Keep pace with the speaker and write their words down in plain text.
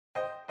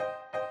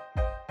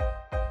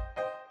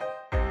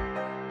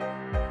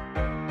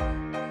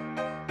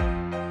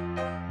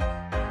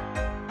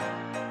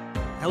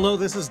Hello,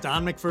 this is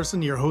Don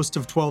McPherson, your host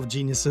of 12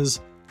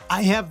 Geniuses.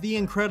 I have the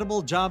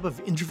incredible job of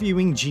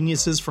interviewing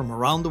geniuses from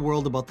around the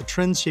world about the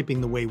trends shaping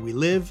the way we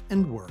live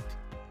and work.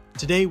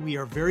 Today, we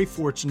are very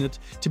fortunate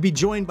to be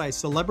joined by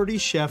celebrity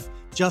chef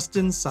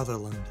Justin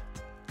Sutherland.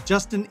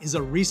 Justin is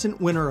a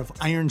recent winner of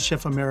Iron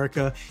Chef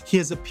America. He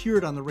has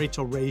appeared on The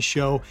Rachel Ray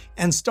Show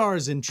and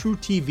stars in True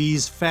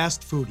TV's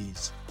Fast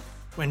Foodies.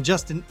 When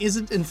Justin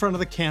isn't in front of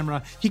the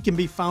camera, he can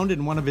be found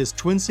in one of his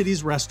Twin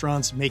Cities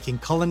restaurants making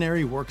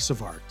culinary works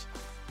of art.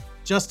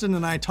 Justin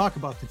and I talk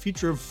about the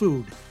future of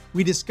food.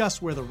 We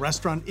discuss where the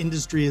restaurant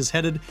industry is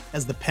headed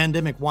as the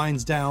pandemic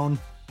winds down,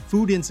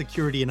 food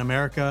insecurity in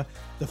America,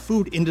 the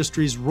food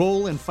industry's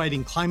role in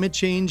fighting climate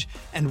change,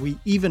 and we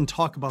even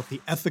talk about the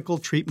ethical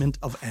treatment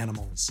of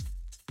animals.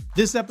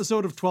 This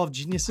episode of 12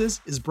 Geniuses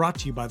is brought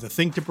to you by the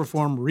Think to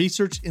Perform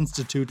Research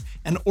Institute,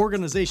 an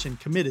organization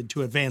committed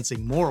to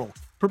advancing moral,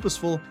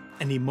 purposeful,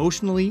 and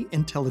emotionally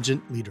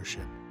intelligent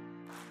leadership.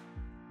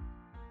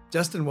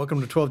 Justin,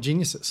 welcome to 12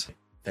 Geniuses.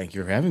 Thank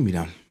you for having me,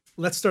 Don.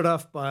 Let's start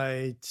off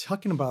by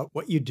talking about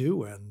what you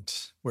do and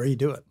where you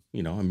do it.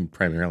 You know, I'm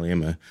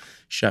a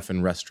chef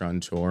and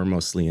restaurateur,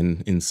 mostly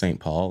in St.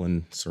 Paul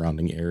and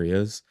surrounding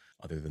areas.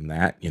 Other than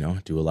that,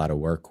 do a lot of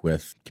work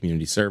with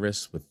community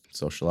service, with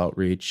social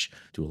outreach,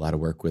 do a lot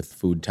of work with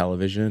food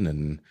television,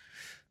 and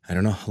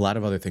a lot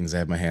of other things I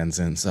have my hands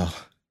in. So,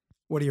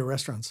 what are your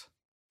restaurants?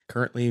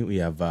 Currently, we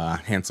have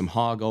Handsome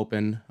Hog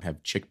open, I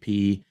have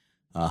Chickpea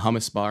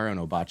Hummus Bar and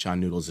Obachan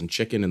Noodles and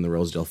Chicken in the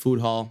Rosedale Food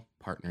Hall,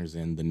 partners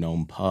in the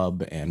Gnome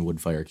Pub and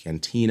Woodfire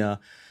Cantina,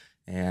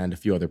 and a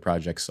few other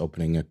projects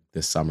opening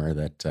this summer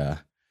that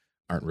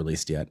aren't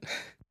released yet.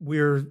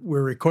 We're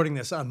recording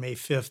this on May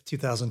 5th,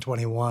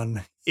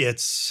 2021.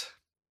 It's,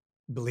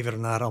 believe it or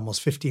not,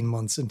 almost 15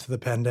 months into the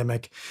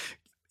pandemic.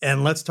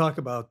 And let's talk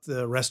about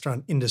the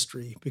restaurant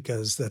industry,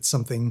 because that's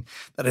something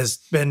that has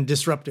been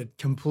disrupted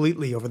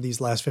completely over these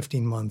last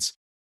 15 months.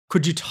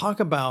 Could you talk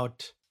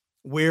about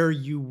where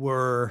you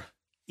were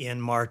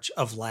in March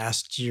of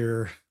last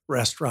year,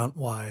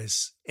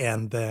 restaurant-wise,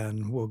 and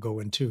then we'll go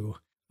into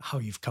how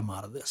you've come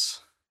out of this?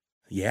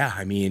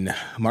 Yeah,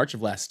 March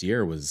of last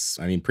year was,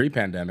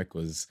 pre-pandemic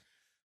was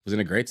in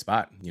a great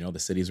spot. The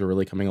cities were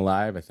really coming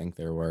alive. I think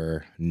there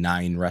were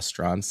 9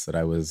 restaurants that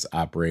I was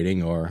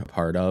operating or a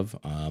part of,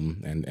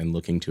 and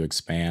looking to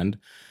expand,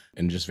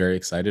 and just very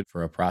excited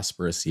for a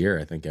prosperous year.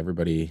 I think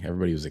everybody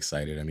was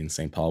excited.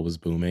 St. Paul was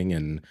booming,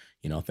 and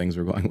things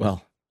were going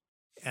well.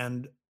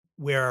 And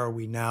where are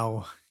we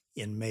now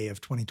in May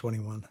of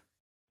 2021?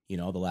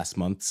 The last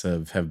months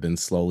have been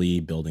slowly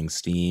building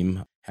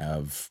steam.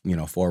 Have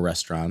 4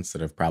 restaurants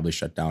that have probably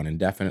shut down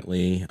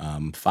indefinitely,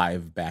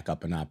 5 back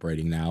up and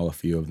operating now, a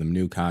few of them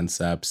new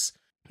concepts,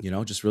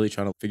 just really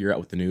trying to figure out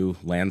what the new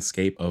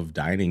landscape of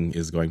dining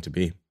is going to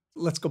be.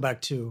 Let's go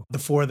back to the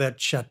 4 that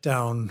shut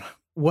down.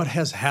 What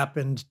has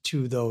happened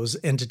to those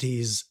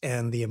entities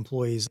and the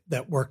employees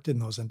that worked in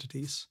those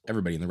entities?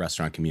 Everybody in the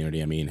restaurant community,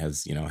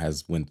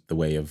 has went the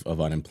way of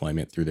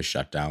unemployment through the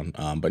shutdown.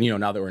 But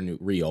now that we're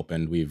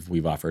reopened,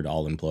 we've offered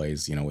all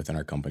employees, within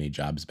our company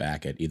jobs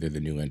back at either the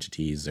new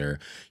entities or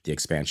the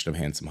expansion of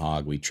Handsome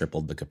Hog. We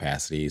tripled the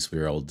capacity, so we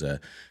were able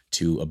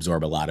to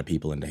absorb a lot of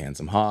people into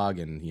Handsome Hog.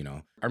 And,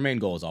 our main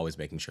goal is always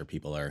making sure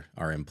people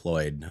are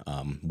employed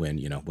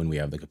when we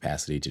have the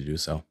capacity to do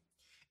so.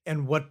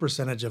 And what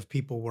percentage of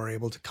people were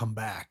able to come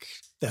back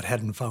that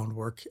hadn't found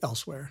work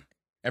elsewhere?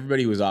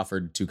 Everybody who was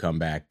offered to come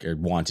back or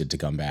wanted to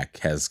come back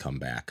has come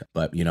back.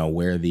 But,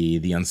 where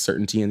the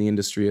uncertainty in the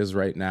industry is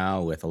right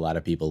now, with a lot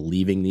of people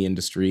leaving the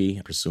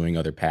industry, pursuing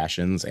other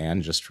passions,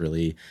 and just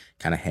really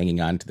kind of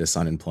hanging on to this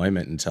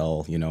unemployment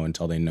until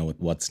they know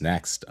what's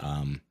next.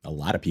 A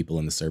lot of people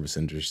in the service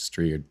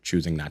industry are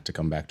choosing not to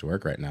come back to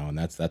work right now. And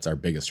that's our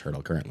biggest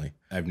hurdle currently.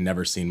 I've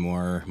never seen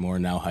more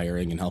now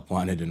hiring and help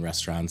wanted in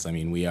restaurants.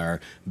 We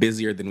are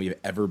busier than we've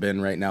ever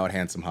been right now at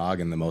Handsome Hog,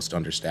 and the most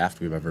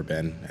understaffed we've ever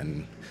been,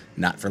 and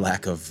not for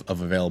lack of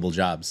available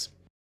jobs.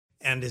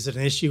 And is it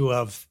an issue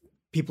of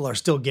people are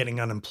still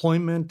getting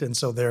unemployment, and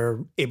so they're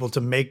able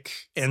to make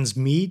ends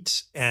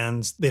meet,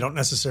 and they don't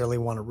necessarily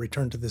want to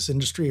return to this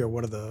industry? Or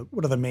what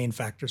are the main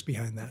factors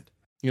behind that?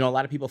 A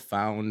lot of people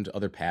found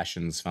other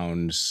passions,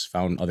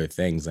 found other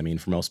things.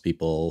 For most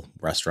people,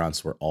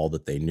 restaurants were all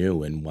that they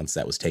knew. And once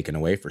that was taken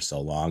away for so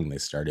long, they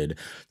started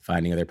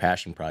finding other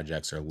passion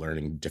projects or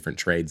learning different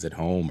trades at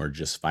home, or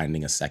just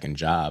finding a second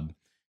job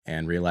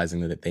and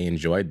realizing that they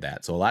enjoyed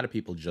that. So a lot of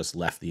people just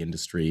left the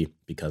industry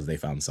because they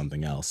found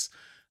something else.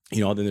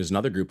 Then there's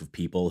another group of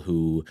people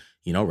who,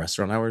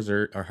 restaurant hours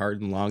are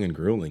hard and long and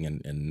grueling,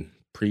 and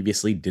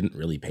previously didn't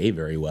really pay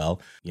very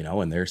well,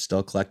 and they're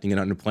still collecting an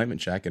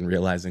unemployment check and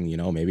realizing,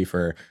 maybe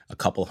for a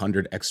couple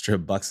 $100 extra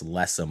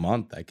less a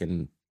month, I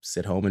can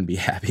sit home and be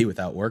happy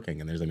without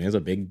working. And there's a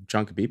big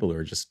chunk of people who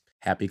are just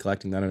happy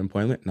collecting that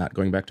unemployment, not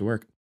going back to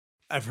work.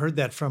 I've heard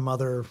that from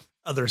other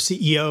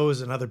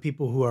CEOs and other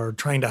people who are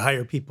trying to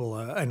hire people.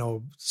 I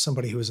know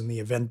somebody who was in the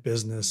event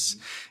business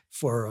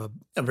for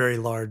a very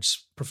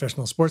large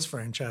professional sports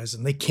franchise,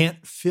 and they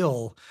can't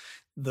fill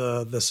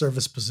the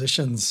service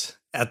positions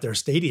at their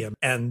stadium,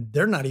 and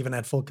they're not even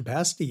at full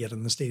capacity yet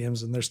in the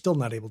stadiums, and they're still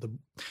not able to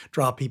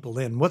draw people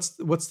in. What's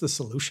the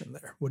solution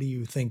there? What do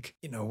you think,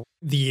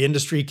 the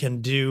industry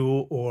can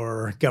do,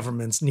 or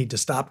governments need to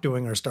stop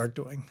doing or start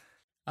doing?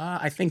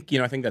 I think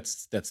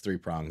that's three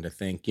pronged. I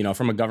think,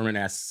 from a government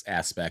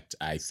aspect,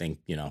 I think,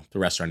 the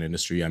restaurant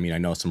industry. I mean, I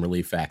know some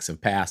relief acts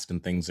have passed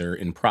and things are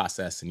in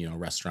process,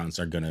 and restaurants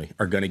are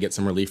gonna get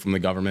some relief from the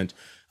government.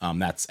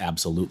 That's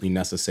absolutely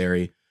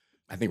necessary.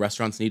 I think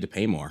restaurants need to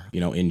pay more,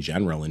 in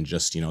general, and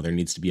just, there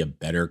needs to be a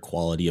better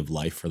quality of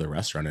life for the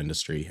restaurant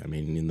industry. I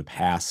mean, in the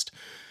past,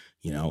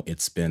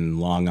 it's been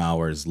long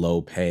hours,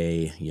 low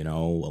pay, a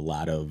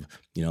lot of,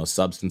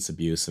 substance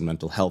abuse and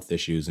mental health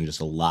issues, and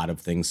just a lot of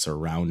things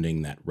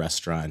surrounding that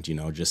restaurant,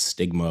 just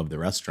stigma of the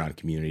restaurant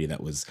community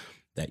that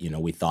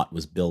we thought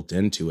was built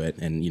into it.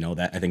 And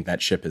that, I think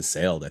that ship has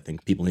sailed. I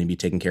think people need to be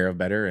taken care of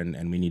better,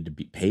 and we need to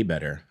be pay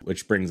better,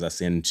 which brings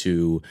us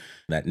into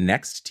that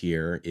next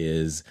tier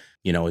is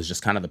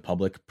just kind of the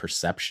public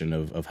perception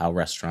of how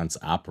restaurants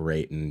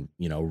operate, and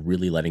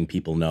really letting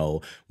people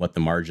know what the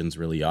margins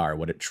really are,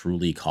 what it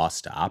truly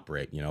costs to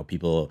operate.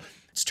 People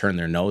just turn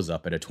their nose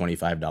up at a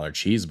 $25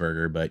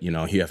 cheeseburger, but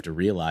you have to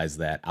realize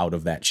that out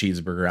of that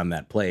cheeseburger on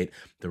that plate,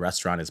 the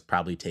restaurant is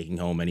probably taking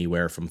home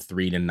anywhere from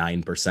 3 to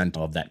 9%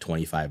 of that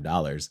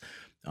 $25.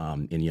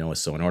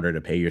 So in order to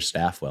pay your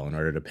staff well, in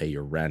order to pay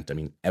your rent, I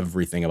mean,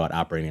 everything about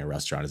operating a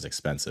restaurant is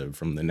expensive,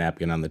 from the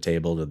napkin on the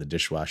table to the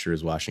dishwasher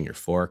who's washing your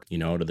fork,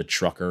 to the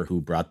trucker who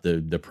brought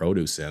the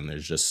produce in.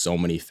 There's just so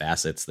many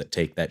facets that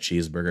take that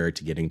cheeseburger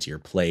to getting to your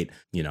plate,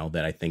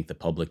 that I think the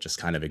public just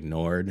kind of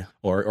ignored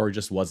or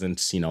just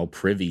wasn't,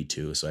 privy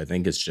to. So I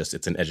think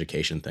it's an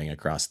education thing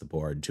across the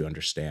board to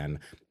understand,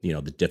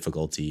 the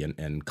difficulty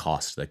and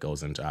cost that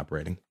goes into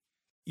operating.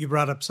 You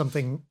brought up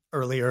something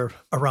earlier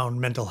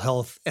around mental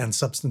health and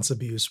substance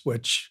abuse,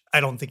 which I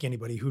don't think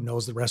anybody who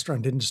knows the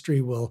restaurant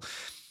industry will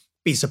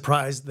be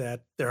surprised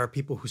that there are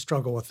people who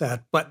struggle with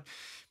that. But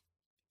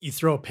you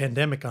throw a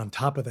pandemic on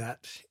top of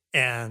that,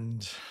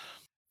 and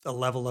the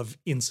level of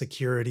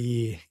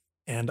insecurity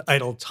and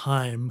idle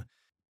time,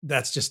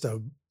 that's just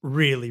a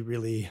really,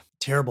 really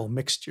terrible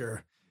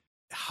mixture.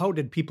 How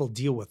did people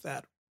deal with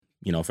that?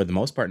 For the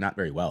most part, not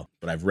very well.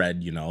 But I've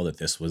read, that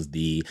this was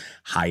the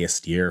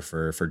highest year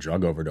for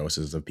drug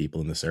overdoses of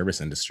people in the service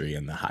industry,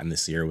 and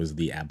this year was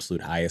the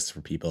absolute highest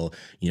for people,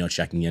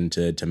 checking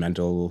into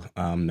mental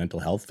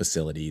health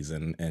facilities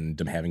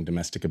and having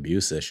domestic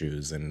abuse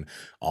issues, and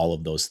all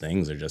of those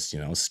things are just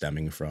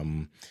stemming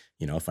from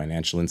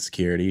financial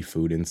insecurity,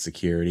 food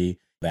insecurity.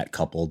 That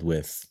coupled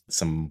with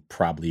some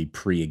probably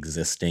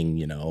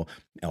pre-existing,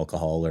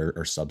 alcohol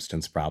or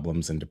substance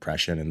problems and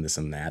depression and this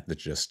and that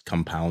just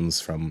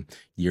compounds from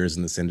years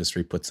in this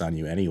industry, puts on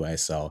you anyway.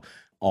 So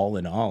all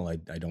in all,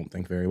 I don't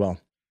think very well.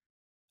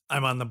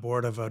 I'm on the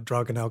board of a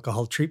drug and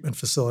alcohol treatment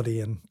facility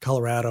in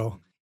Colorado,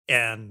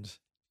 and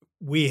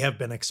we have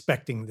been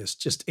expecting this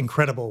just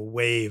incredible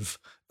wave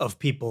of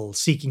people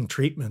seeking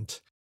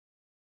treatment.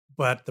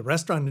 But the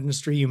restaurant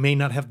industry, you may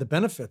not have the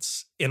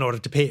benefits in order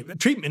to pay.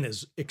 Treatment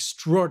is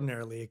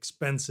extraordinarily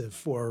expensive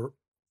for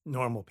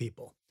normal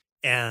people.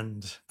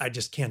 And I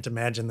just can't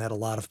imagine that a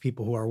lot of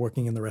people who are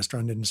working in the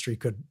restaurant industry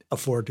could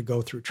afford to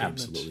go through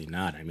treatment. Absolutely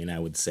not. I mean, I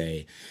would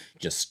say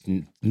just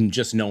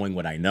knowing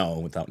what I know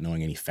without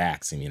knowing any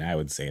facts, I mean, I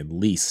would say at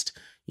least,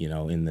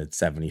 in the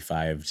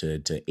 75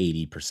 to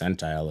 80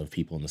 percentile of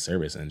people in the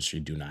service industry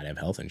do not have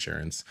health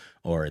insurance,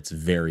 or it's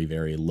very,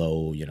 very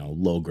low,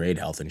 low grade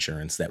health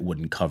insurance that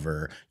wouldn't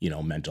cover,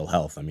 mental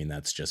health. I mean,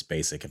 that's just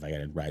basic if I got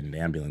to ride an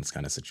ambulance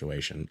kind of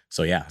situation.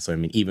 So yeah. So I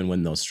mean, even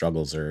when those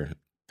struggles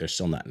they're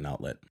still not an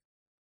outlet.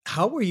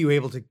 How were you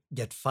able to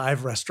get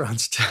 5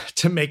 restaurants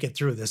to make it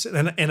through this?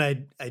 And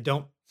I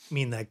don't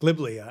mean that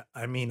glibly.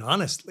 I mean,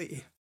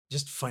 honestly,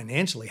 just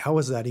financially, how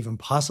is that even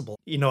possible?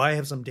 I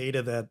have some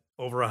data that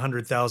over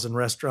 100,000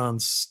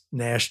 restaurants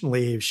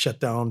nationally shut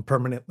down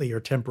permanently or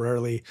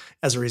temporarily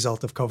as a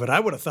result of COVID. I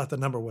would have thought the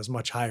number was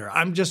much higher.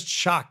 I'm just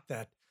shocked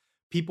that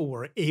people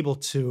were able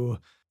to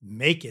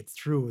make it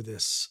through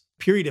this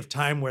period of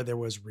time where there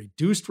was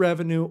reduced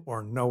revenue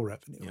or no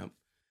revenue. Yep.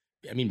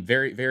 I mean,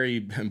 very, very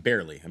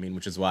barely. I mean,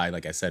 which is why,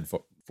 like I said,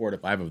 4 to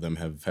 5 of them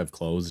have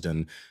closed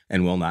and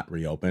will not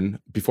reopen.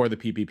 Before the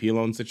PPP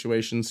loan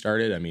situation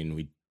started, I mean,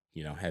 we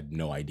had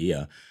no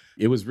idea.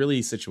 It was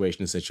really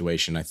situation to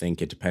situation. I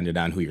think it depended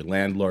on who your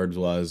landlord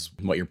was,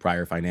 what your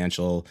prior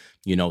financial,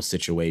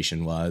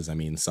 situation was. I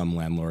mean, some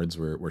landlords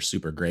were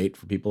super great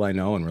for people I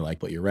know and were like,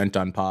 put your rent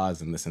on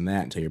pause and this and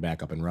that until you're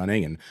back up and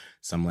running. And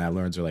some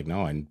landlords are like,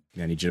 no, I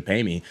need you to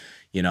pay me,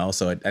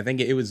 So I think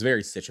it was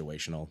very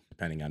situational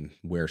depending on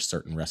where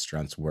certain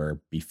restaurants were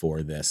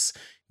before this,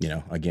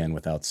 again,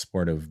 without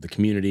support of the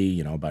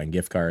community, buying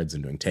gift cards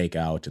and doing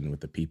takeout, and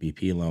with the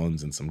PPP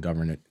loans and some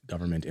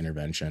government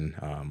intervention.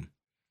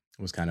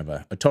 It was kind of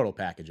a total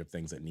package of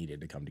things that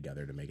needed to come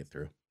together to make it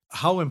through.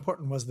 How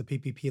important was the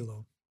PPP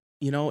loan?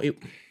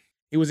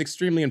 It It was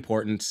extremely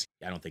important.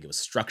 I don't think it was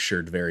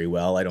structured very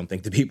well. I don't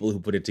think the people who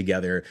put it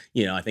together,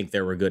 I think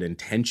there were good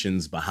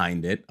intentions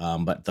behind it.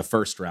 But the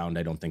first round,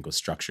 I don't think was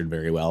structured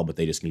very well, but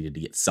they just needed to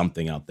get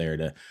something out there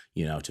to,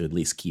 to at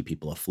least keep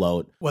people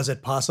afloat. Was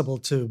it possible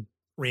to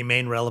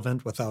remain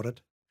relevant without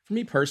it? For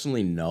me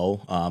personally,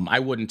 no. I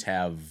wouldn't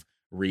have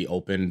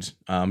reopened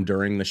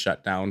during the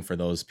shutdown for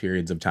those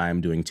periods of time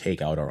doing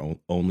takeout or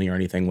only or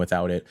anything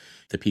without it.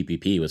 The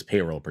PPP was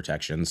payroll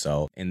protection.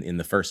 So in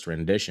the first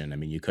rendition, I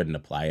mean, you couldn't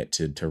apply it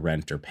to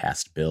rent or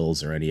past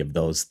bills or any of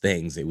those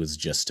things. It was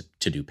just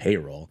to do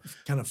payroll.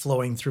 Kind of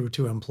flowing through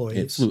to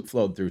employees. It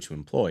flowed through to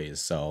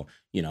employees. So,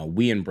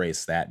 we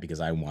embraced that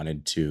because I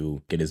wanted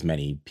to get as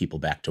many people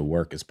back to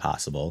work as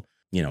possible.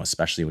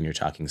 Especially when you're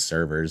talking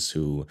servers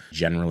who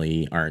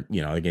generally aren't,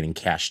 they're getting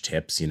cash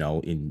tips,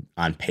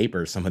 on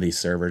paper, some of these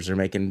servers are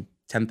making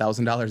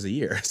 $10,000 a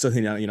year. So,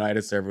 I had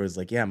a server who was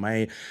like, yeah,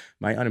 my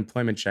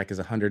unemployment check is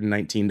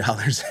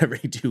 $119 every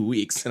 2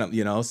 weeks.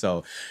 And,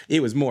 so it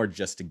was more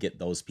just to get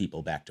those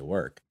people back to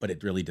work, but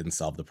it really didn't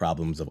solve the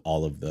problems of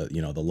all of the,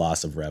 the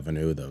loss of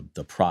revenue,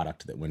 the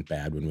product that went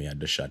bad when we had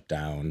to shut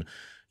down.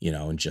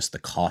 And just the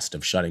cost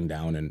of shutting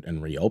down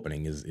and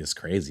reopening is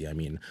crazy. I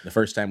mean, the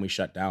first time we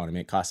shut down,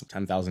 it cost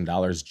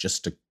 $10,000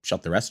 just to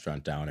shut the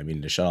restaurant down. I mean,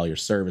 to shut all your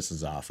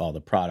services off, all the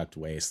product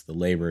waste, the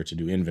labor to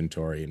do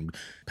inventory and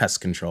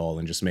pest control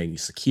and just making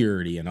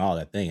security and all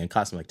that thing. It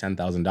cost me like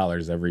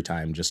 $10,000 every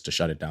time just to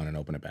shut it down and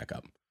open it back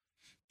up.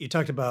 You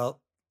talked about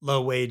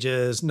low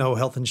wages, no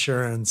health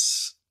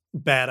insurance,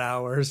 bad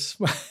hours.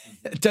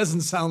 It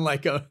doesn't sound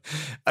like a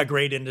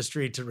great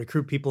industry to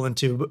recruit people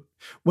into. But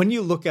when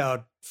you look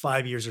out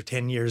 5 years or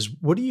 10 years,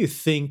 what do you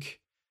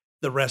think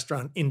the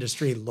restaurant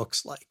industry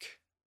looks like?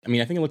 I mean,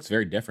 I think it looks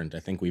very different.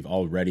 I think we've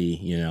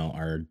already,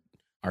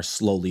 are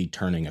slowly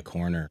turning a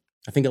corner.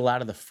 I think a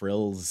lot of the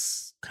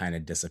frills kind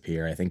of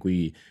disappear. I think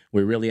we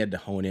really had to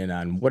hone in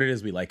on what it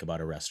is we like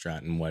about a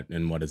restaurant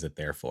and what is it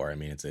there for. I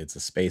mean, it's a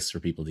space for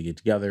people to get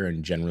together,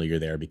 and generally you're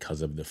there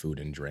because of the food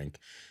and drink.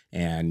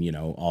 And,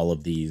 all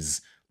of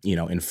these,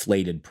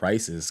 inflated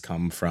prices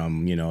come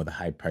from, the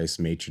high price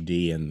maitre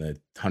d' and the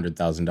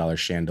 $100,000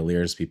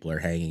 chandeliers people are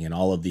hanging and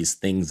all of these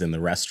things in the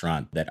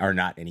restaurant that are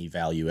not any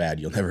value add.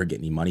 You'll never get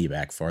any money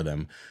back for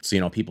them.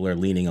 So, people are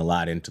leaning a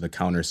lot into the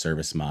counter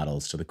service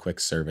models, to the quick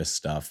service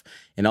stuff,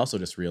 and also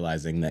just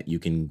realizing that you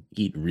can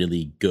eat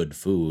really good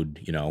food,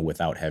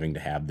 without having to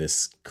have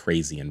this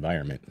crazy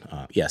environment.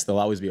 Yes,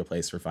 there'll always be a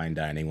place for fine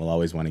dining. We'll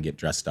always want to get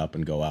dressed up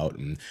and go out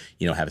and,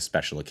 have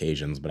special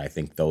occasions. But I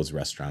think those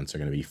restaurants are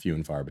going to be few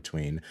and far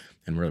between.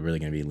 And we're really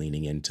going to be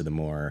leaning into the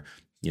more,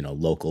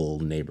 local,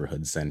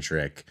 neighborhood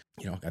centric.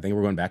 I think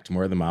we're going back to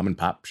more of the mom and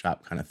pop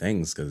shop kind of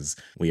things because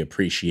we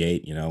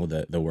appreciate,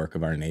 the work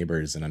of our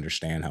neighbors and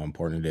understand how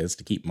important it is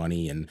to keep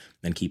money and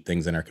keep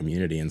things in our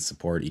community and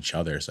support each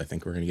other. So I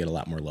think we're going to get a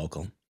lot more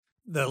local.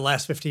 The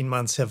last 15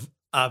 months have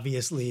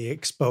obviously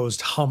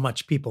exposed how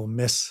much people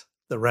miss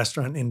the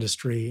restaurant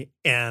industry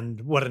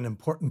and what an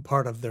important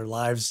part of their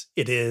lives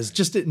it is,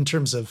 just in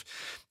terms of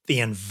the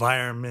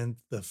environment,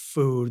 the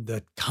food,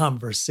 the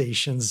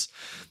conversations.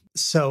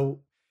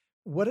 So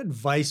what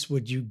advice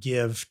would you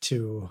give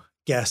to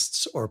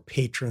guests or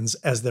patrons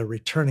as they're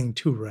returning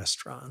to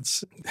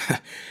restaurants?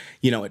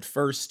 At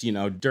first,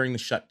 during the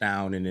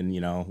shutdown and then,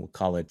 we'll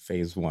call it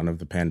phase 1 of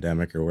the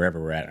pandemic or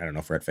wherever we're at. I don't know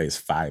if we're at phase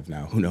 5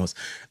 now, who knows?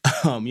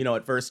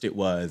 At first it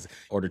was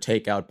order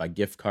takeout, buy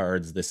gift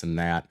cards, this and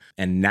that.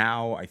 And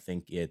now I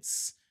think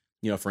it's,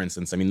 for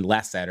instance,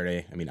 last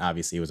Saturday,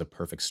 obviously it was a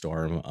perfect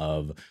storm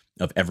of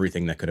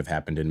everything that could have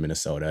happened in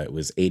Minnesota. It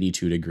was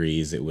 82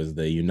 degrees. It was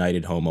the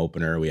United home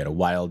opener. We had a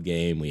Wild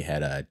game. We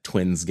had a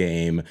Twins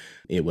game.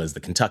 It was the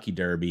Kentucky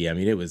Derby.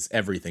 It was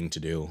everything to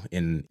do.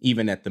 And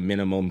even at the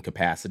minimum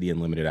capacity and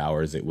limited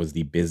hours, it was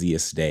the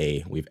busiest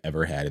day we've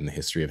ever had in the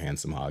history of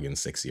Handsome Hog in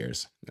 6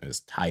 years. It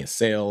was highest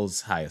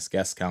sales, highest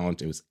guest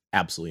count. It was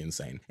absolutely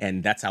insane.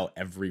 And that's how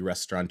every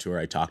restaurateur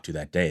I talked to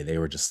that day, they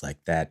were just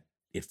like that.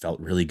 It felt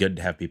really good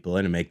to have people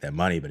in and make that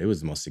money, but it was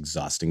the most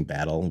exhausting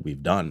battle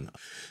we've done.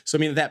 So,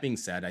 that being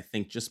said, I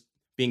think just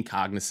being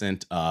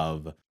cognizant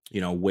of,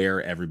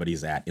 where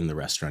everybody's at in the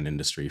restaurant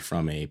industry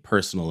from a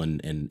personal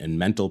and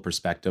mental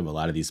perspective. A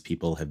lot of these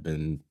people have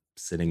been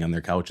sitting on their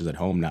couches at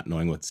home, not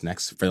knowing what's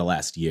next for the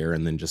last year,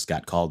 and then just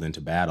got called into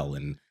battle.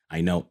 And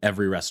I know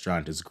every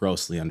restaurant is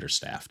grossly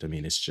understaffed.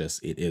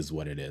 It is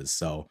what it is.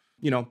 So,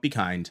 be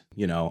kind,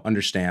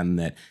 understand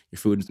that your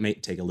food may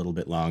take a little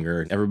bit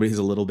longer. Everybody's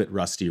a little bit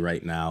rusty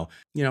right now.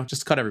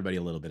 Just cut everybody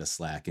a little bit of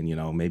slack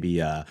and,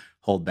 maybe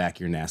hold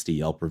back your nasty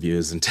Yelp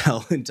reviews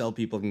until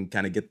people can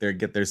kind of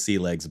get their sea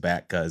legs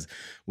back, because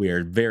we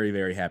are very,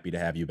 very happy to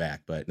have you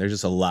back. But there's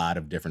just a lot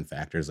of different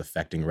factors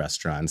affecting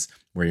restaurants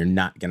where you're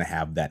not going to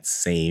have that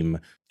same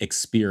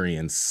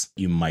experience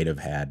you might have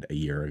had a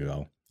year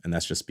ago. And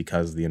that's just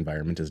because the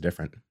environment is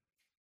different.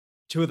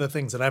 Two of the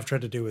things that I've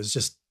tried to do is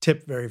just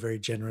tip very, very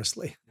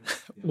generously,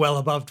 well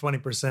above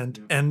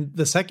 20%. And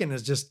the second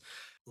is just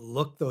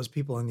look those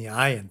people in the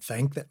eye and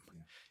thank them.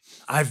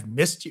 I've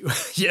missed you,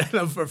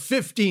 for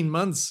 15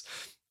 months.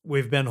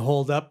 we've been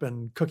holed up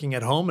and cooking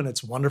at home and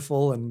it's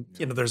wonderful. And,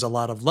 there's a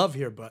lot of love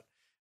here, but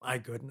my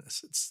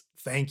goodness, it's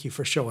thank you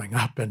for showing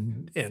up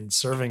and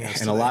serving us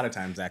And a today. lot of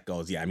times that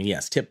goes, yeah, I mean,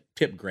 yes, tip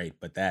great,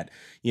 but that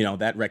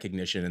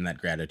recognition and that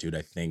gratitude,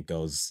 I think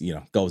goes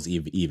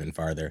even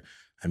farther.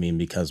 I mean,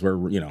 because we're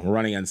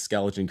running on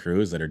skeleton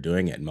crews that are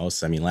doing it.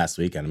 I mean, last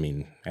weekend, I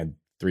mean, I had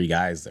three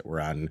guys that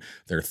were on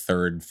their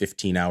third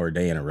 15-hour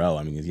day in a row.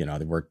 I mean,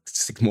 they work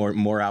six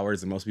more hours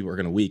than most people work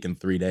in a week in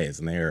 3 days,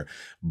 and they are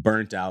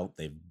burnt out.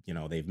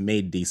 They've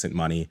made decent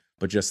money,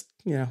 but just,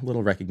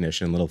 little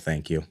recognition, little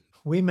thank you.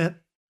 We met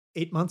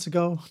 8 months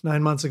ago,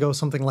 9 months ago,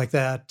 something like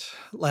that,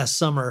 last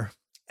summer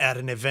at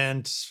an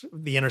event,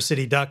 the Inner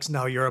City Ducks.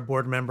 Now you're a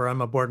board member.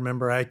 I'm a board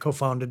member. I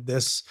co-founded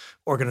this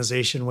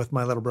organization with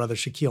my little brother,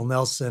 Shaquille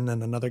Nelson,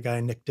 and another guy,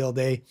 Nick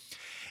Dilday.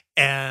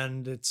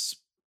 And it's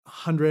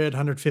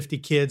 150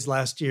 kids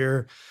last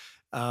year,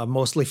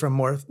 mostly from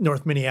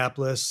North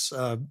Minneapolis,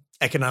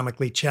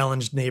 economically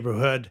challenged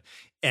neighborhood.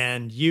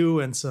 And you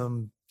and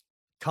some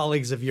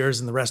colleagues of yours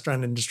in the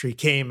restaurant industry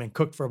came and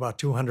cooked for about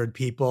 200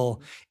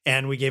 people.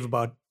 And we gave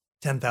about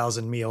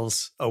 10,000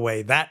 meals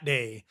away that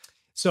day.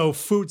 So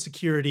food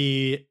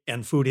security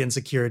and food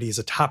insecurity is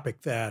a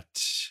topic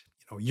that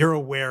you're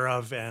aware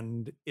of,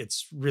 and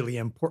it's really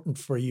important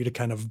for you to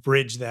kind of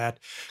bridge that.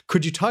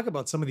 Could you talk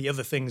about some of the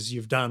other things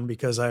you've done?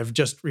 Because I've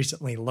just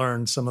recently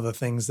learned some of the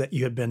things that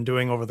you had been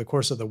doing over the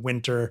course of the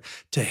winter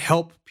to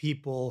help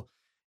people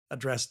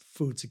address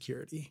food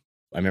security.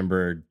 I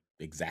remember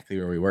exactly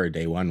where we were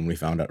day one when we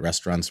found out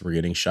restaurants were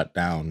getting shut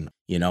down,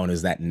 and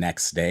as that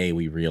next day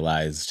we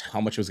realized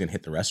how much it was going to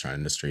hit the restaurant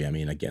industry. I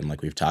mean, again,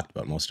 like we've talked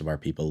about, most of our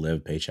people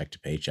live paycheck to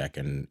paycheck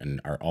and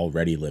are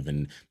already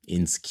living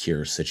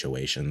insecure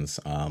situations.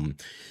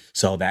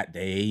 So that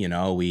day,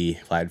 we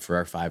applied for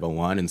our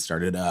 501 and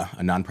started a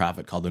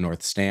nonprofit called the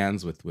North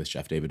Stands with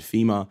Chef David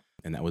Fema.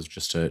 And that was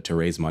just to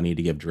raise money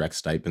to give direct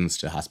stipends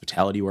to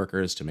hospitality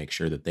workers to make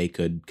sure that they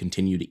could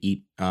continue to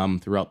eat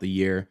throughout the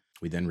year.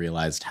 We then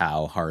realized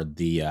how hard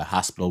the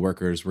hospital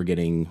workers were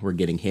getting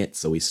hit,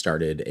 so we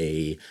started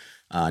a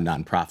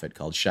nonprofit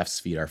called Chefs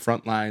Feed Our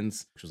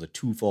Frontlines, which was a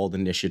twofold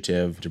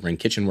initiative to bring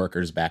kitchen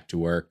workers back to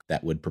work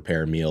that would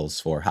prepare meals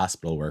for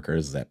hospital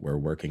workers that were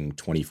working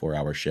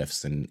 24-hour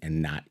shifts and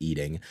not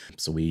eating.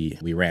 So we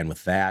ran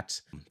with that,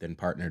 then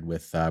partnered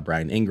with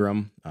Brian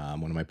Ingram,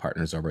 one of my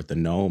partners over at the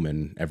Gnome,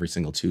 and every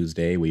single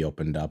Tuesday we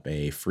opened up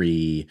a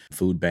free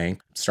food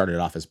bank. Started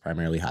off as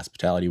primarily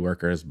hospitality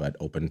workers, but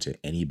open to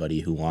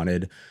anybody who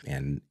wanted,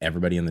 and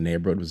everybody in the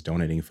neighborhood was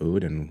donating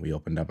food, and we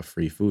opened up a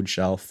free food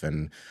shelf.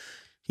 And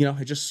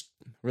it just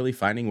really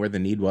finding where the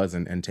need was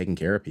and taking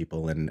care of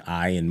people. And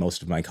I and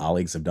most of my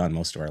colleagues have done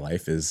most of our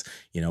life is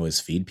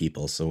feed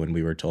people. So when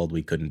we were told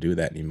we couldn't do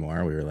that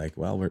anymore, we were like,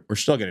 well, we're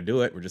still going to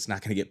do it. We're just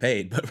not going to get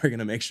paid, but we're going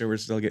to make sure we're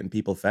still getting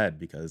people fed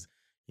because,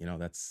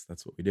 that's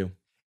what we do.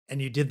 And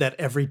you did that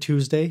every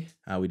Tuesday?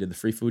 We did the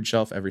free food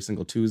shelf every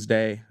single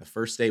Tuesday. The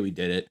first day we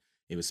did it,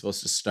 it was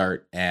supposed to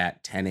start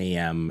at 10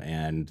 a.m.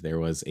 and there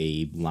was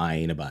a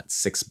line about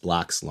 6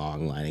 blocks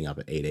long lining up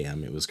at 8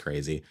 a.m. It was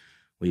crazy.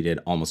 We did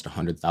almost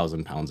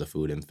 100,000 pounds of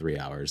food in 3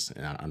 hours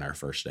on our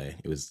first day.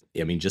 It was,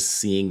 just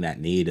seeing that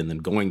need and then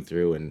going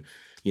through and,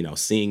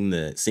 seeing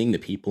the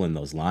people in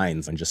those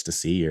lines, and just to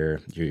see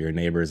your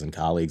neighbors and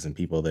colleagues and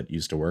people that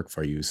used to work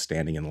for you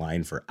standing in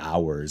line for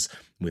hours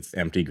with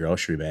empty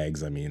grocery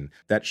bags. I mean,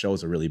 that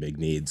shows a really big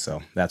need.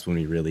 So that's when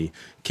we really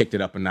kicked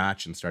it up a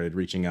notch and started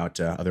reaching out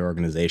to other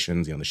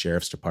organizations, the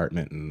sheriff's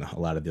department and a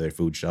lot of the other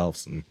food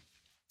shelves. And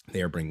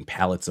they were bringing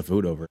pallets of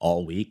food over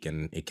all week,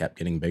 and it kept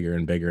getting bigger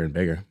and bigger and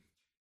bigger.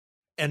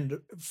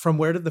 And from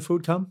where did the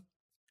food come?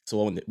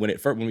 So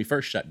when we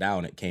first shut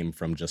down, it came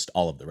from just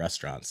all of the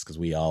restaurants, because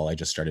I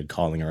just started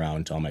calling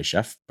around to all my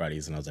chef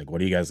buddies, and I was like,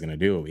 "What are you guys gonna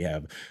do?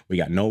 We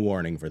got no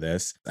warning for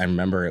this." I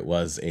remember it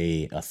was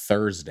a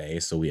Thursday,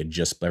 so we had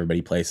just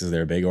everybody places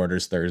their big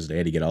orders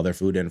Thursday to get all their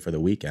food in for the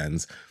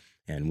weekends,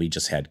 and we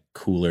just had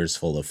coolers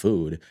full of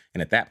food.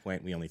 And at that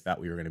point, we only thought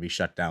we were going to be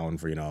shut down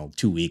for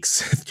 2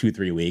 weeks,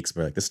 3 weeks.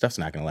 But like, this stuff's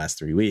not going to last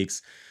 3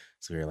 weeks.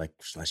 So we were like,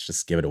 let's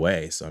just give it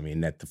away. So, I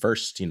mean, at the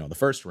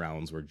first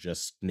rounds were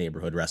just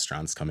neighborhood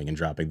restaurants coming and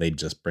dropping. They'd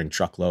just bring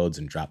truckloads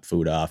and drop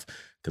food off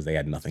because they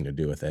had nothing to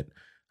do with it.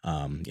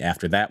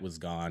 After that was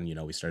gone,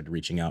 we started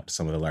reaching out to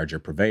some of the larger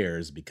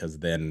purveyors, because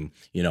then,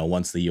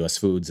 once the US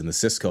Foods and the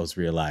Sysco's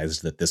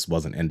realized that this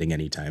wasn't ending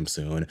anytime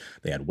soon,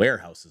 they had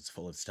warehouses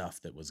full of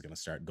stuff that was going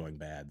to start going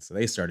bad. So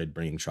they started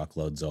bringing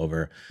truckloads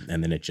over,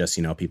 and then it just,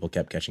 people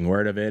kept catching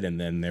word of it. And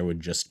then there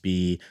would just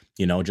be,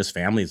 just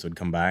families would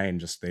come by and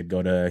just, they'd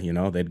go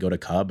to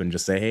Cub and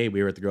just say, "Hey,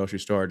 we were at the grocery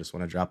store, just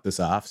want to drop this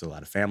off." So a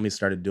lot of families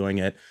started doing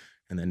it.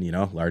 And then,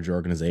 larger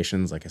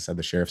organizations, like I said,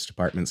 the sheriff's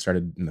department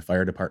and the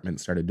fire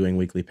department started doing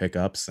weekly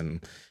pickups,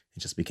 and it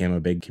just became a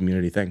big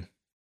community thing.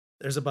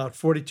 There's about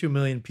 42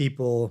 million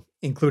people,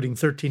 including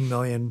 13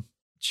 million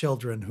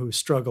children, who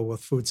struggle with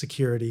food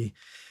security.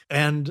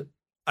 And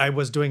I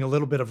was doing a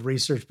little bit of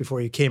research before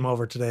you came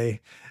over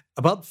today.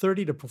 About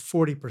 30 to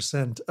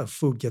 40% of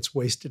food gets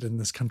wasted in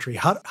this country.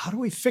 How do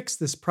we fix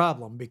this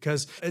problem?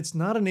 Because it's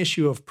not an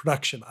issue of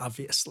production,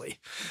 obviously,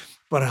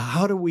 but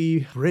how do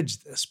we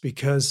bridge this?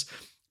 Because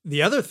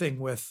the other thing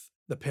with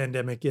the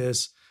pandemic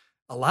is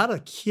a lot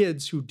of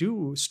kids who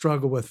do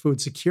struggle with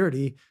food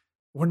security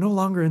were no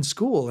longer in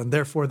school, and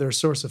therefore their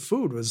source of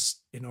food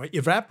was,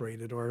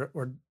 evaporated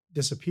or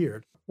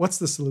disappeared. What's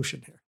the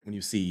solution here? When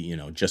you see,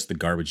 just the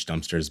garbage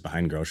dumpsters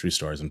behind grocery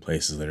stores and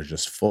places that are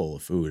just full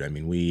of food, I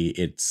mean,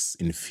 it's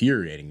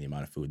infuriating the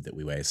amount of food that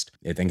we waste.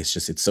 I think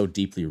it's so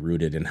deeply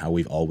rooted in how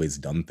we've always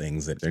done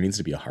things that there needs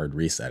to be a hard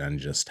reset on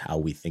just how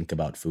we think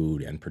about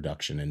food and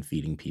production and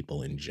feeding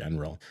people in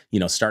general.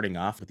 Starting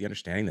off with the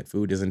understanding that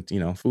food isn't,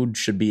 food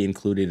should be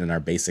included in our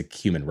basic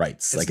human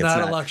rights. It's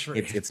not a luxury.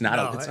 It's not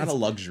a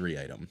luxury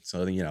item.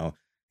 So,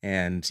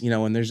 and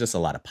there's just a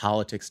lot of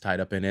politics tied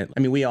up in it. I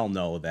mean, we all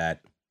know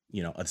that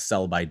a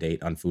sell by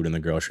date on food in the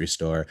grocery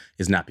store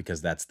is not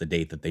because that's the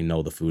date that they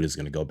know the food is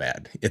going to go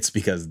bad. It's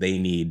because they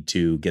need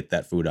to get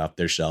that food off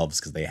their shelves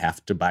because they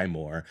have to buy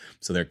more.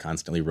 So they're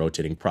constantly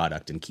rotating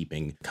product and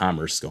keeping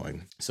commerce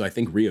going. So I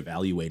think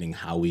reevaluating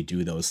how we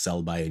do those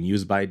sell by and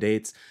use by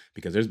dates,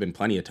 because there's been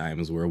plenty of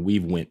times where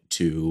we've went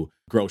to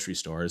grocery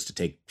stores to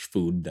take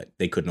food that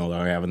they could no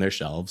longer have on their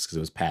shelves because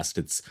it was past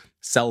its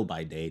sell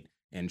by date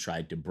and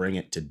tried to bring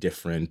it to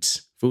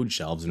different food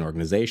shelves and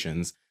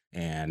organizations.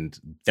 And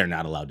they're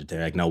not allowed to take,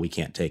 like, no, we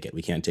can't take it.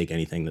 We can't take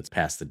anything that's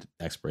past the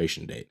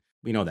expiration date.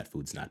 We know that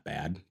food's not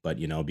bad, but,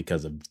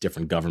 because of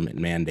different government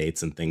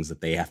mandates and things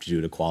that they have to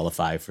do to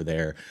qualify for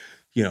their,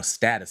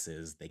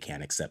 statuses, they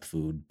can't accept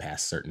food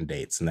past certain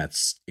dates. And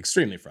that's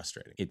extremely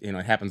frustrating.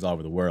 It happens all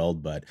over the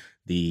world, but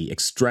the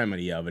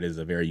extremity of it is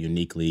a very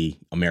uniquely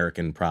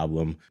American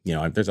problem.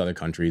 There's other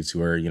countries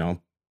who are,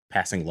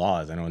 passing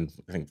laws. I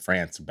think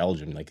France,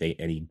 Belgium,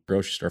 any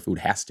grocery store food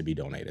has to be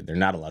donated. They're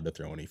not allowed to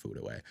throw any food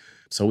away.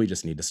 So we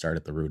just need to start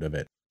at the root of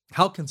it.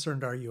 How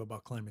concerned are you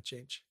about climate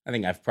change? I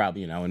think I've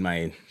probably, in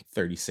my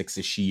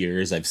 36-ish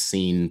years, I've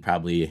seen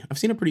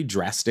a pretty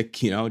drastic,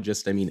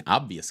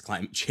 obvious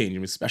climate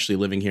change, especially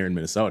living here in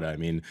Minnesota. I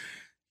mean,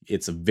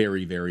 it's a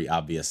very, very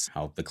obvious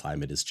how the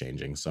climate is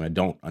changing. So I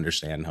don't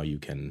understand how you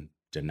can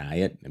deny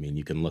it. I mean,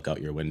 you can look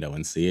out your window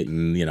and see it,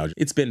 and,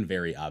 it's been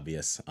very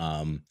obvious.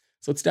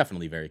 So it's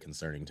definitely very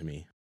concerning to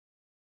me.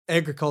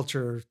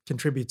 Agriculture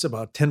contributes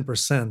about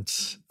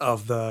 10%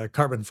 of the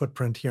carbon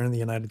footprint here in the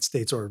United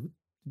States, or,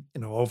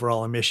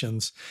 overall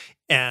emissions.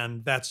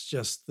 And that's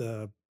just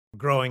the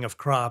growing of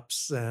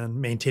crops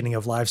and maintaining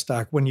of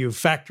livestock. When you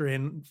factor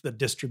in the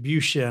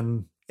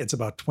distribution, it's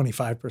about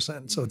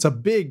 25%. So it's a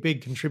big,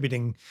 big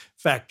contributing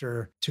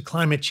factor to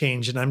climate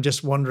change. And I'm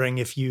just wondering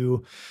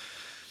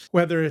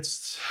whether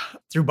it's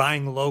through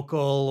buying local,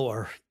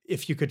 or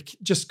if you could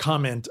just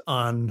comment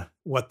on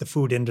what the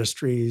food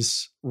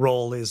industry's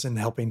role is in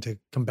helping to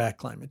combat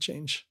climate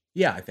change.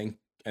 Yeah, I think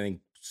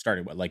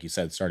starting, like you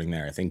said, starting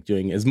there, I think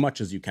doing as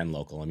much as you can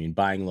local. I mean,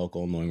 buying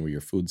local, knowing where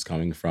your food's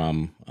coming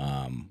from,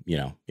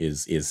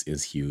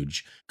 is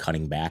huge.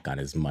 Cutting back on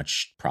as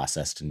much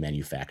processed and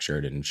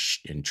manufactured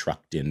and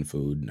trucked in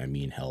food,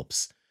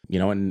 helps.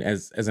 And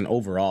as an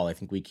overall, I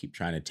think we keep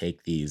trying to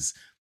take these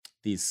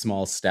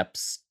small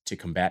steps to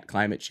combat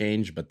climate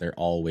change, but they're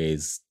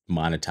always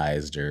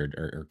monetized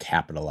or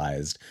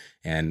capitalized.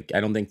 And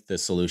I don't think the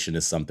solution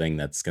is something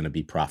that's going to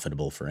be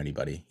profitable for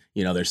anybody.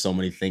 There's so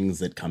many things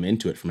that come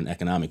into it from an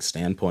economic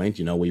standpoint.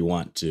 We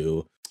want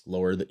to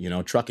lower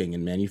the, trucking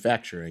and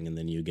manufacturing, and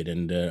then you get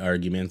into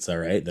arguments. All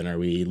right, then are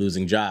we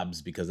losing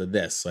jobs because of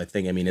this? So I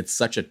think, it's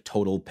such a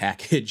total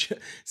package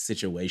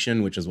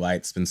situation, which is why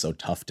it's been so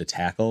tough to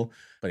tackle.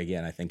 But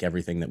again, I think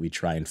everything that we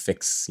try and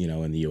fix,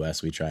 in the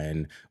US, we try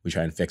and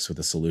fix with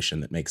a solution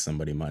that makes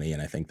somebody money.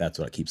 And I think that's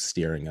what keeps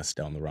steering us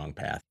down the wrong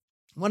path.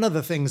 One of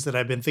the things that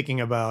I've been thinking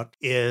about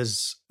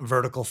is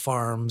vertical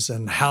farms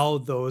and how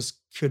those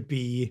could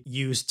be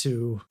used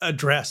to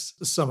address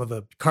some of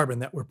the carbon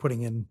that we're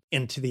putting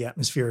into the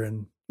atmosphere,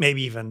 and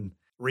maybe even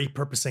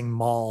repurposing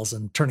malls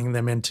and turning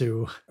them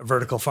into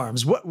vertical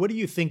farms. What do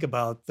you think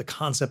about the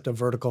concept of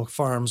vertical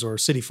farms or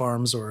city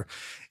farms, or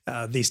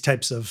these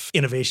types of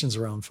innovations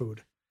around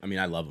food?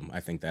 I love them. I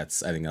think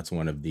that's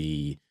one of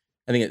the,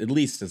 at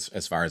least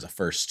as far as a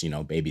first,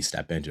 baby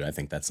step into it, I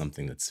think that's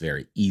something that's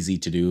very easy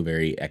to do,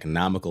 very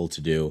economical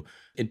to do.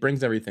 It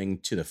brings everything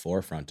to the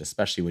forefront,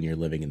 especially when you're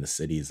living in the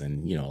cities.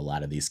 And, a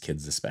lot of these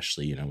kids,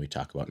 especially, we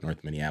talk about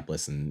North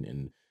Minneapolis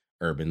and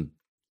urban,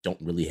 don't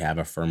really have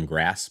a firm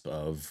grasp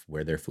of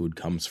where their food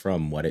comes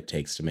from, what it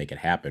takes to make it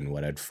happen,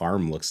 what a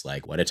farm looks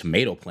like, what a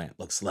tomato plant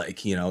looks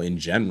like, in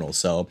general.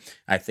 So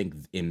I think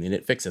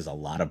it fixes a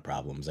lot of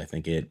problems. I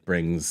think it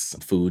brings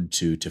food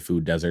to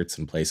food deserts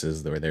and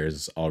places where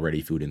there's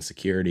already food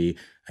insecurity.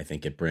 I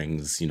think it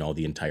brings,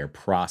 the entire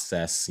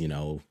process,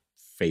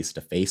 face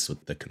to face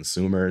with the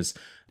consumers,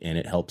 and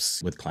it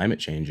helps with climate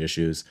change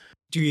issues.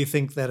 Do you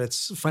think that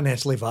it's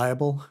financially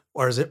viable?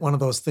 Or is it one of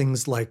those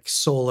things like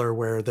solar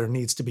where there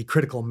needs to be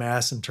critical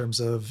mass in terms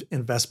of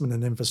investment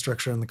and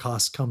infrastructure and the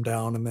costs come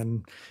down and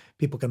then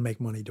people can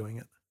make money doing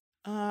it?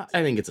 I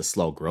think it's a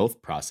slow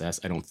growth process.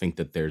 I don't think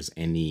that there's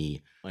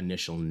any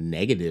initial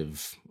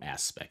negative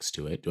aspects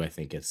to it. Do I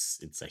think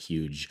it's a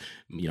huge,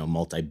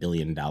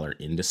 multi-billion-dollar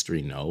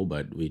industry? No,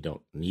 but we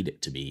don't need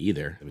it to be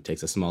either. If it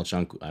takes a small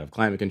chunk out of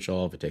climate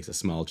control, if it takes a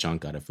small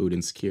chunk out of food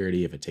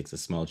insecurity, if it takes a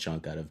small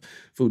chunk out of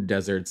food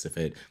deserts, if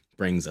it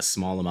brings a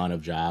small amount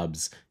of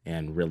jobs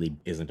and really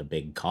isn't a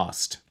big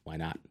cost, why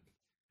not?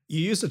 You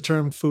use the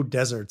term food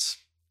deserts,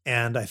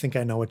 and I think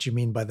I know what you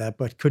mean by that,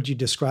 but could you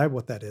describe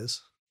what that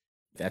is?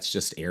 That's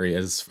just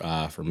areas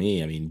for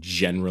me. I mean,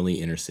 generally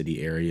inner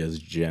city areas,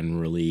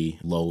 generally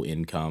low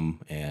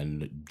income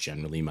and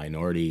generally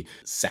minority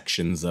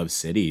sections of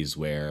cities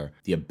where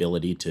the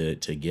ability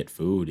to get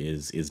food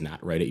is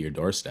not right at your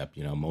doorstep.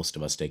 Most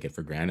of us take it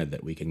for granted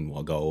that we can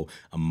go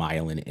a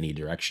mile in any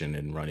direction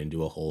and run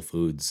into a Whole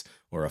Foods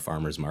or a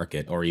farmer's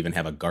market or even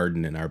have a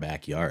garden in our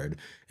backyard.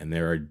 And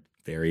there are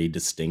very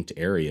distinct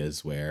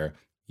areas where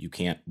you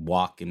can't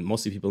walk, and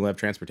most of the people don't have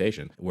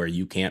transportation, where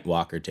you can't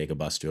walk or take a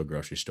bus to a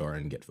grocery store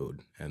and get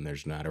food. And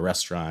there's not a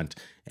restaurant.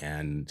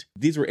 And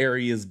these were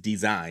areas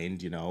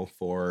designed,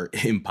 for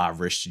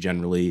impoverished,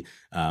 generally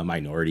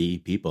minority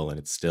people.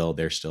 And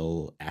they're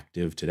still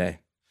active today.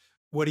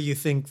 What do you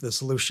think the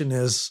solution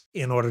is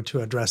in order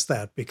to address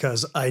that?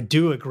 Because I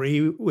do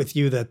agree with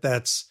you that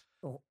that's,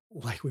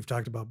 like we've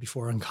talked about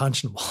before,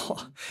 unconscionable,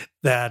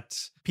 that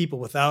people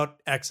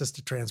without access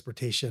to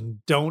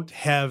transportation don't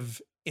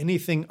have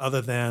anything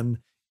other than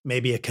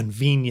maybe a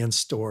convenience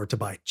store to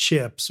buy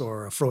chips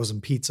or a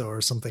frozen pizza or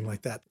something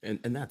like that.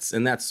 And that's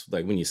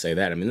like, when you say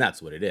that, I mean,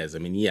 that's what it is. I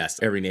mean, yes,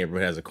 every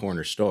neighborhood has a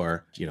corner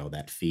store,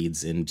 that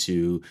feeds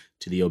into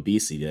the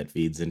obesity, that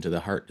feeds into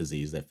the heart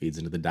disease, that feeds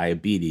into the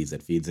diabetes,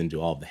 that feeds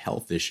into all the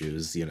health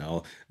issues,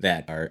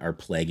 that are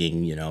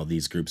plaguing,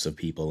 these groups of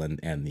people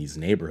and these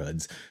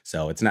neighborhoods.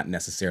 So it's not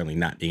necessarily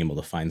not being able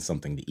to find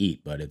something to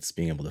eat, but it's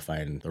being able to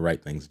find the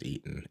right things to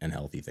eat and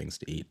healthy things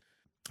to eat.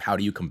 How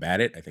do you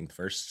combat it? I think the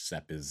first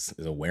step is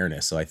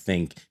awareness. So I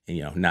think,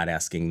 not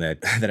asking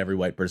that that every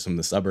white person in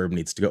the suburb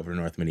needs to go over to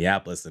North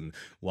Minneapolis and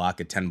walk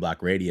a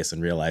 10-block radius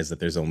and realize that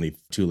there's only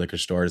 2 liquor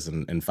stores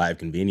and 5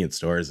 convenience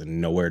stores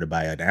and nowhere to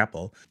buy an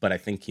apple. But I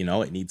think,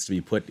 it needs to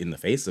be put in the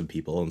face of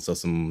people. And so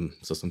some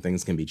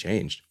things can be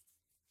changed.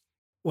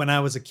 When I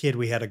was a kid,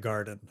 we had a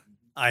garden.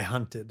 I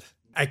hunted.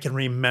 I can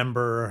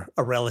remember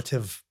a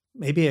relative,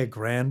 maybe a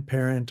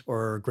grandparent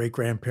or a great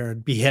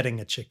grandparent, beheading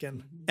a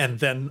chicken and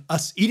then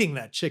us eating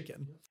that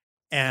chicken.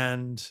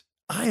 And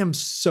I am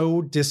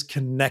so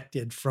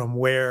disconnected from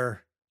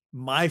where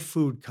my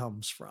food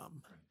comes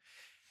from.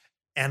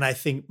 And I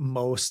think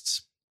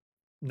most,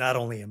 not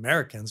only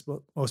Americans,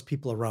 but most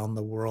people around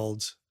the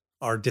world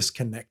are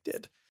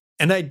disconnected.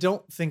 And I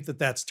don't think that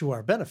that's to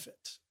our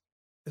benefit.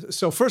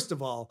 So first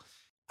of all,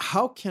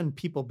 how can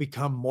people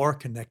become more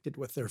connected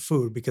with their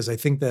food? Because I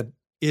think that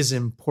is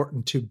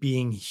important to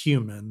being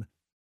human.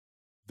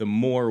 The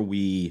more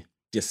we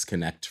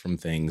disconnect from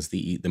things,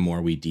 the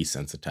more we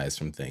desensitize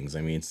from things.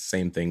 I mean, it's the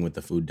same thing with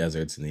the food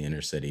deserts in the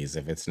inner cities.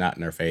 If it's not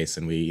in our face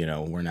and we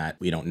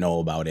don't know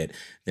about it,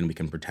 then we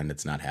can pretend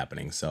it's not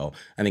happening. So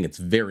I think it's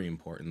very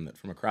important that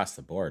from across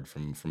the board,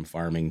 from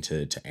farming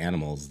to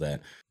animals,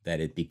 that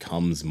it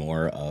becomes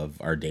more of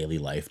our daily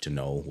life to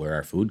know where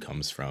our food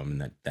comes from,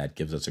 and that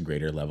gives us a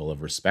greater level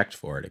of respect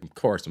for it. Of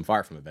course, I'm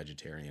far from a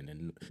vegetarian,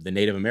 and the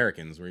Native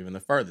Americans were even the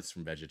farthest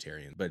from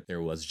vegetarian, but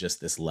there was just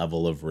this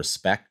level of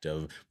respect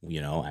of,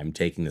 I'm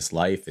taking this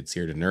life, it's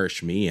here to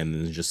nourish me, and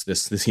then just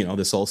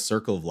this whole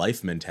circle of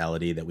life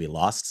mentality that we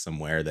lost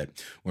somewhere,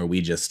 where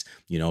we just,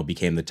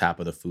 became the top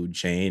of the food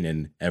chain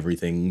and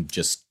everything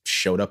just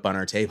showed up on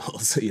our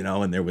tables,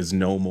 and there was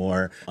no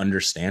more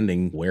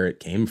understanding where it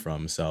came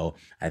from. So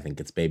I think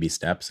it's baby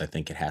steps. I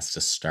think it has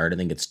to start. I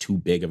think it's too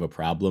big of a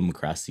problem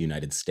across the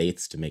United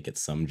States to make it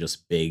some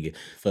just big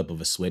flip of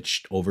a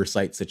switch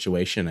oversight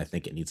situation. I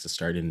think it needs to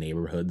start in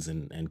neighborhoods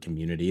and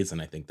communities.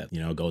 And I think that,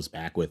 goes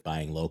back with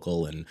buying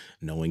local and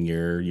knowing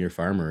your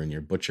farmer and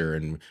your butcher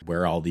and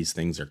where all these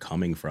things are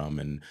coming from.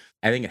 And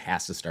I think it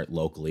has to start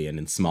locally and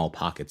in small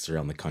pockets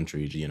around the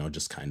country,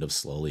 just kind of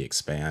slowly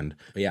expand.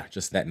 But yeah,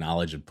 just that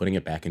knowledge of putting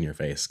it back in your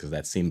face, because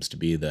that seems to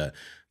be the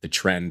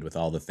trend with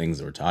all the things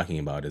that we're talking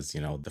about is,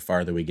 the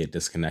farther we get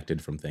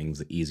disconnected from things,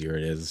 the easier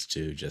it is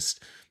to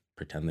just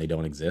pretend they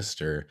don't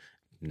exist or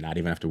not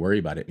even have to worry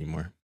about it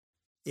anymore.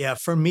 Yeah,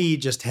 for me,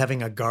 just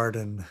having a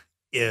garden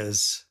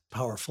is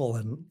powerful.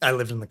 And I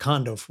lived in the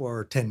condo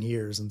for 10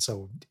 years. And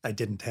so I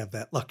didn't have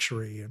that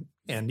luxury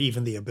and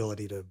even the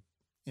ability to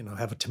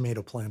have a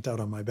tomato plant out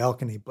on my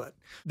balcony, but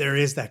there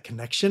is that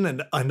connection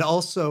and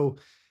also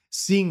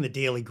seeing the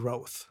daily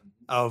growth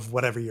of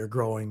whatever you're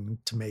growing,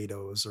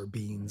 tomatoes or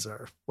beans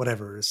or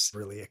whatever, is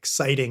really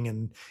exciting.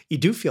 And you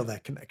do feel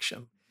that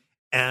connection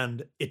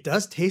and it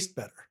does taste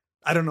better.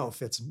 I don't know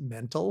if it's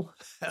mental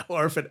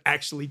or if it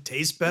actually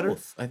tastes better.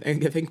 Both. I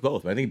think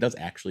both. I think it does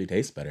actually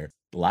taste better.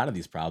 A lot of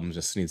these problems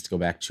just needs to go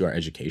back to our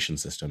education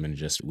system and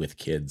just with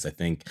kids. I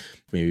think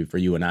maybe for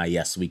you and I,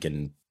 yes, we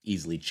can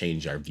easily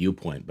change our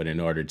viewpoint, but in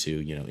order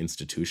to,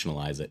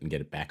 institutionalize it and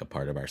get it back a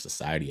part of our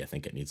society, I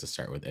think it needs to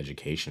start with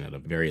education at a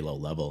very low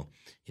level.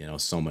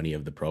 So many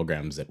of the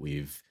programs that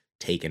we've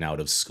taken out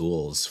of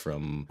schools,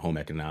 from home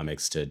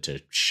economics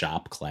to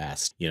shop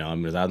class. When I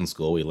was out in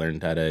school, we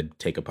learned how to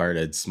take apart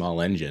a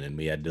small engine, and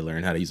we had to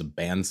learn how to use a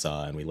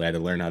bandsaw, and we had to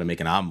learn how to make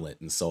an omelet.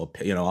 And so,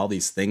 all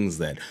these things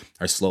that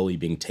are slowly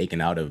being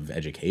taken out of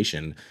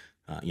education,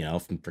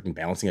 from freaking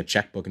balancing a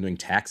checkbook and doing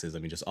taxes. I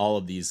mean, just all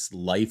of these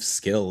life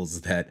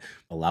skills that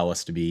allow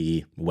us to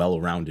be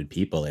well-rounded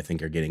people, I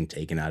think, are getting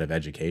taken out of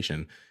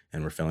education,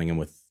 and we're filling them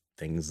with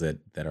things that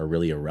are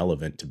really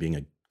irrelevant to being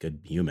a good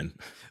human.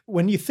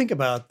 When you think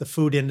about the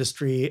food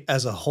industry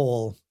as a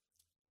whole,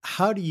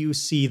 how do you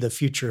see the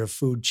future of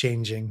food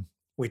changing?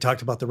 We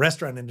talked about the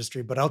restaurant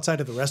industry, but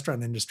outside of the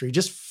restaurant industry,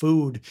 just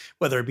food,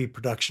 whether it be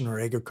production or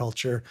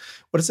agriculture,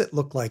 what does it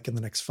look like in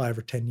the next 5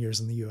 or 10 years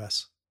in the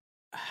US?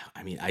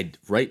 I mean,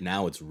 right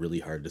now it's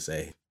really hard to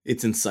say.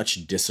 It's in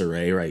such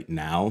disarray right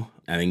now.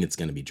 I think it's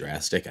going to be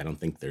drastic. I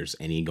don't think there's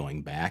any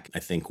going back. I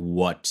think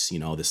what,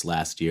 this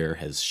last year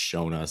has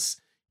shown us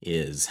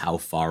is how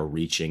far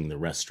reaching the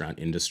restaurant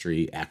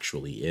industry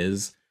actually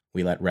is.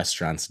 We let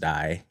restaurants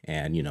die,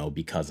 and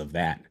because of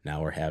that,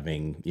 now we're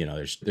having,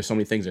 there's so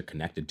many things that are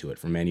connected to it,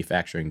 from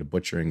manufacturing to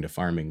butchering to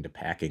farming to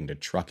packing to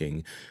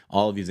trucking.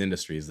 All of these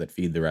industries that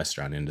feed the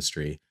restaurant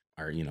industry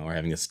are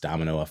having this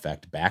domino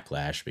effect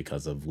backlash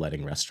because of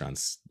letting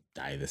restaurants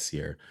die this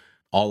year.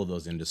 All of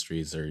those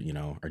industries are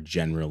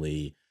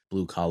generally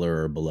blue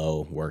collar or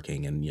below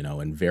working,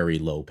 and very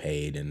low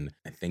paid. And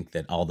I think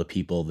that all the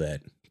people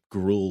that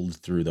grueled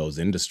through those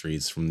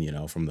industries, from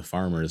the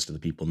farmers to the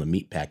people in the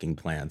meat packing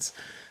plants.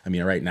 I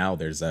mean, right now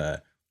there's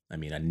a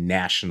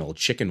national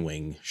chicken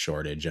wing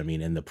shortage. I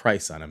mean, and the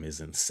price on them is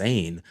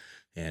insane.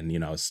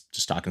 And, I was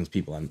just talking to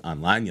people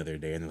online the other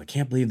day, and they're like,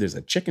 can't believe there's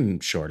a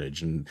chicken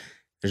shortage. And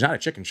there's not a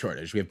chicken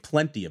shortage. We have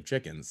plenty of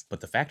chickens,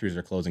 but the factories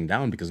are closing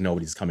down because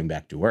nobody's coming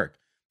back to work.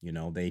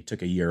 They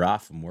took a year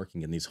off from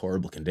working in these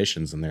horrible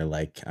conditions, and they're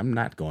like, I'm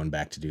not going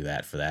back to do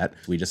that for that.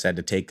 We just had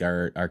to take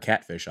our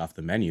catfish off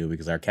the menu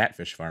because our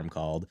catfish farm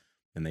called,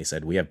 and they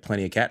said, we have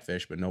plenty of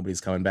catfish, but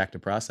nobody's coming back to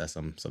process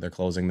them. So they're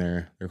closing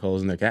their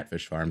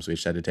catfish farms. So we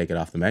just had to take it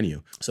off the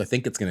menu. So I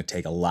think it's going to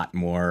take a lot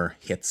more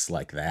hits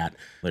like that.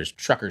 There's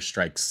trucker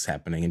strikes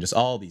happening, and just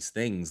all these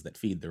things that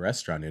feed the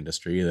restaurant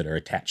industry that are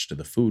attached to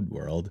the food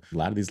world. A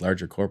lot of these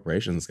larger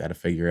corporations got to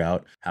figure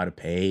out how to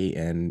pay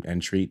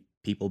and treat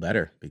people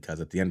better, because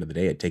at the end of the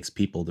day, it takes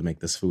people to make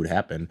this food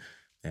happen,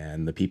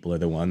 and the people are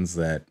the ones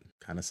that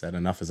kind of said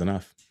enough is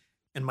enough.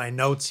 In my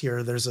notes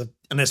here, there's an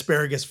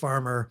asparagus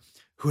farmer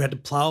who had to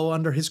plow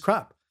under his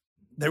crop.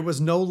 There was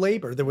no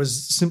labor. There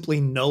was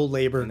simply no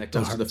labor. And that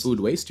goes to the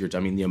food waste. I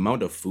mean, the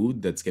amount of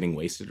food that's getting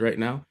wasted right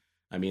now.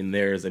 I mean,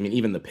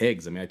 even the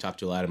pigs. I mean, I talked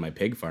to a lot of my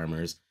pig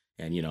farmers,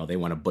 and, they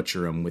want to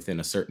butcher them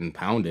within a certain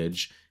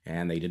poundage,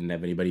 and they didn't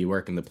have anybody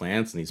working the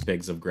plants. And these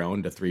pigs have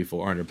grown to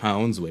 300-400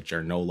 pounds, which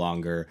are no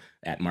longer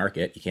at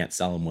market. You can't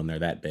sell them when they're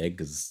that big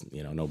because,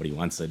 nobody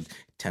wants a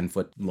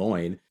 10-foot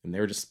loin. And they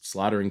were just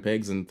slaughtering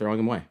pigs and throwing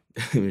them away.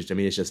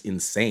 It's just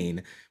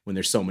insane when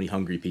there's so many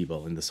hungry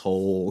people. And this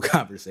whole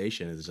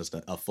conversation is just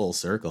a full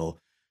circle.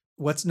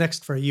 What's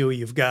next for you?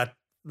 You've got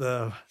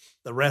the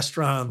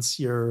restaurants,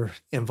 you're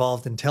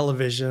involved in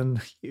television,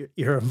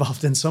 you're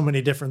involved in so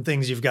many different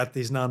things. You've got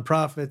these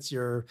nonprofits,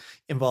 you're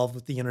involved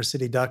with the Inner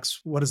City Ducks.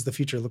 What does the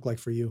future look like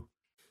for you?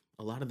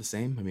 A lot of the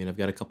same. I mean, I've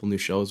got a couple new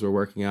shows we're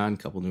working on, a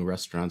couple new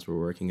restaurants we're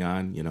working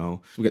on.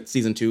 We got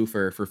season 2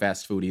 for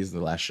Fast Foodies, the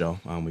last show.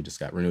 We just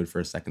got renewed for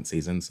a second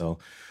season, so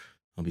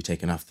I'll be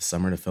taking off the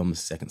summer to film the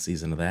second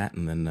season of that,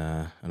 and then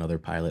another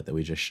pilot that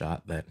we just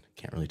shot that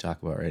can't really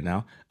talk about right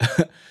now.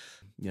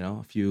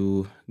 A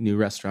few new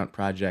restaurant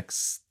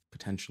projects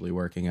potentially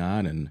working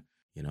on, and,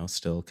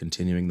 still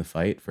continuing the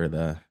fight for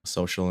the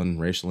social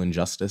and racial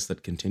injustice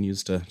that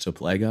continues to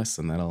plague us.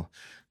 And that'll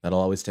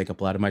always take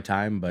up a lot of my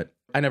time, but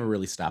I never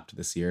really stopped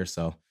this year.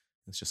 So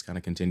it's just kind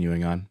of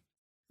continuing on.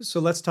 So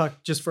let's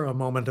talk just for a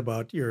moment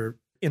about your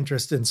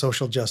interest in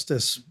social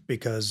justice,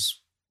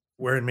 because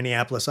we're in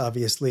Minneapolis,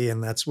 obviously,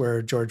 and that's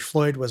where George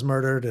Floyd was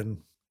murdered.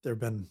 And there have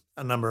been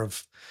a number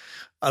of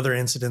other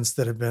incidents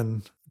that have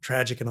been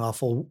tragic and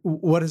awful.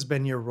 What has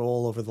been your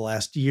role over the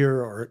last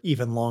year or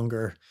even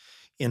longer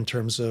in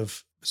terms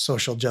of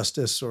social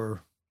justice?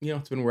 Or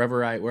it's been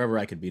wherever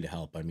I could be to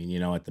help. I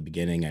mean, at the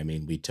beginning,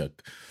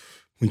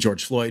 when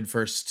George Floyd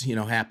first,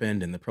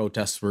 happened and the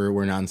protests were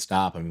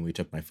nonstop. I mean, we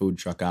took my food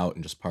truck out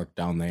and just parked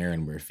down there,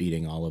 and we're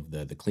feeding all of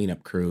the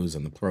cleanup crews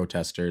and the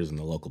protesters and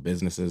the local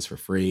businesses for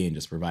free, and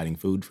just providing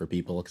food for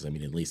people. Because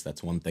at least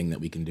that's one thing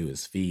that we can do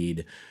is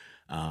feed.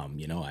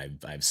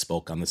 I've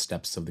spoke on the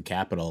steps of the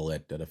Capitol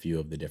at a few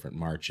of the different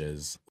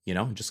marches,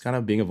 just kind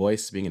of being a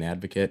voice, being an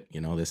advocate.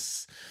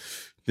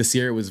 This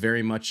year was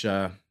very much,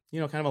 kind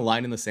of a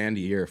line in the sand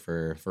year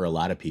for a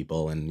lot of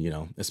people.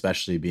 And,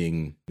 especially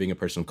being a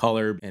person of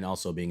color and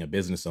also being a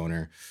business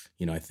owner,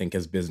 I think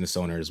as business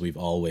owners, we've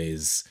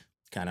always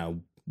kind of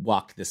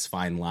walk this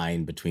fine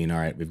line between, all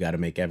right, we've got to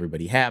make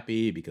everybody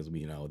happy because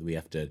we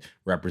have to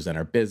represent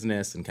our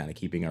business and kind of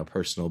keeping our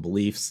personal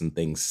beliefs and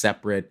things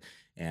separate.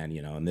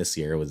 And this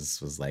year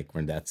was like,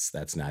 when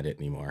that's not it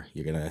anymore.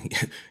 You're gonna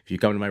if you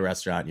come to my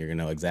restaurant, you're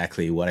gonna know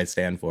exactly what I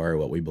stand for,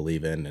 what we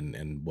believe in,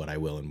 and what I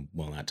will and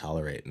will not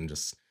tolerate, and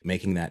just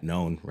making that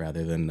known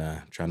rather than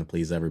trying to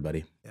please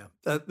everybody.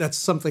 Yeah, that's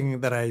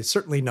something that I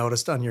certainly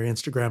noticed on your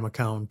Instagram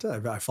account.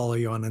 I follow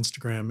you on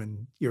Instagram,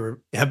 and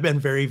have been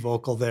very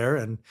vocal there,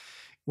 and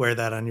wear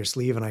that on your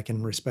sleeve, and I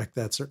can respect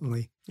that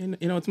certainly. And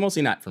it's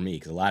mostly not for me,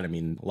 because a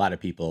lot of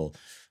people,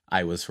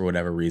 I was, for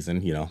whatever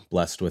reason,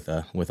 blessed with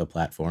a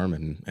platform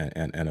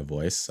and a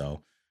voice.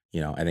 So,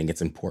 I think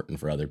it's important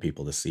for other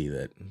people to see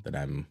that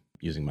I'm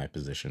using my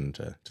position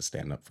to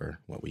stand up for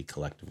what we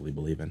collectively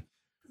believe in.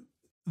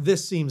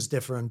 This seems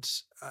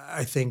different.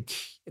 I think,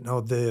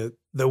 the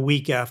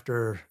week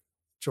after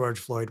George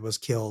Floyd was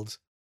killed,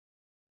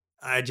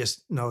 I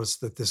just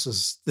noticed that this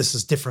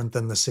is different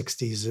than the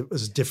 60s. It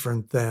was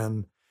different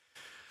than,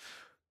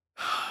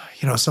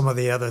 some of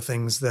the other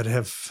things that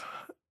have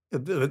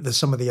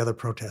some of the other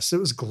protests. It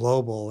was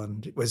global,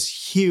 and it was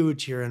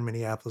huge here in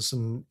Minneapolis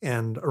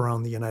and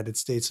around the United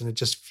States. And it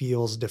just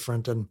feels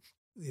different. And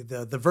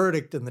the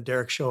verdict in the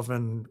Derek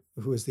Chauvin,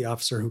 who is the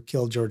officer who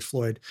killed George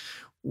Floyd,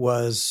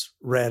 was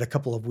read a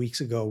couple of weeks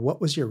ago.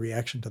 What was your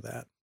reaction to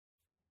that?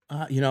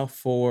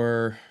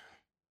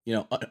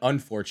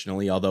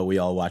 Unfortunately, although we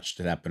all watched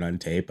it happen on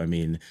tape, I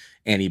mean,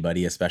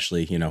 anybody,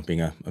 especially,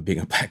 being a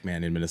black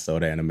man in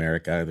Minnesota and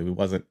America,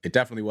 it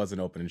definitely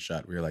wasn't open and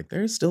shut. We were like,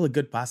 there's still a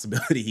good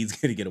possibility he's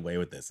going to get away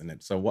with this. And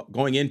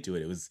going into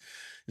it, it was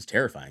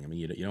terrifying. I mean,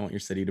 you don't want your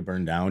city to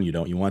burn down.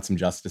 You want some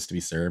justice to be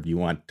served. You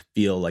want to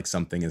feel like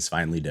something is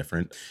finally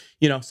different,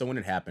 so when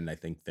it happened, I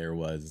think there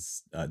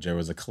was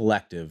a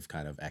collective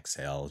kind of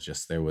exhale.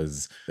 Just there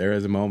was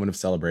a moment of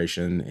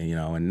celebration,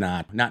 and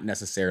not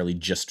necessarily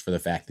just for the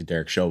fact that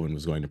Derek Chauvin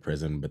was going to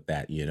prison, but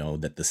that,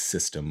 that the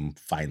system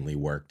finally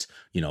worked,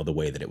 the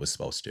way that it was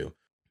supposed to.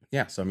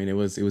 Yeah. So, I mean, it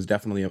was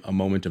definitely a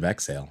moment of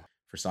exhale.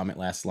 For some, it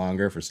lasts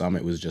longer. For some,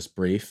 it was just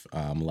brief.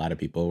 A lot of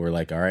people were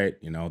like, all right,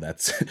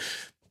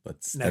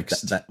 that's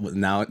next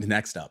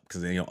up,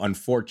 because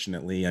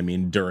unfortunately, I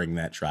mean, during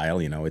that trial,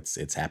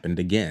 it's happened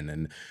again,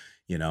 and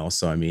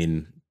so I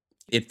mean,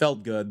 it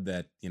felt good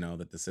that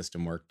that the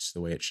system worked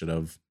the way it should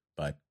have,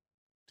 but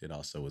it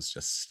also was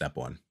just step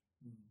one.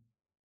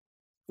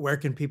 Where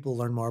can people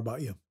learn more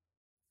about you?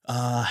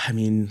 I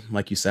mean,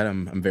 like you said,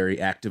 I'm very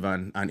active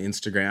on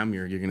Instagram.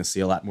 You're going to see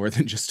a lot more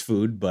than just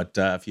food, but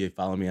if you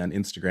follow me on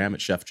Instagram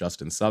at Chef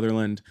Justin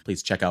Sutherland,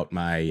 please check out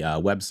my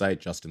website,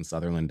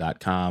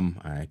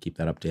 justinsutherland.com. I keep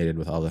that updated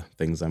with all the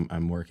things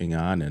I'm working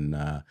on, and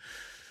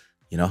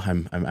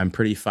I'm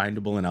pretty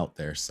findable and out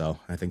there. So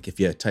I think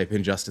if you type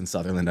in Justin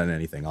Sutherland on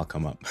anything, I'll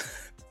come up.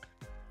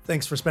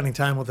 Thanks for spending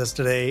time with us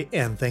today,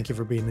 and thank you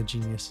for being a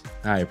genius.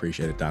 I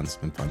appreciate it, Don. It's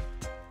been fun.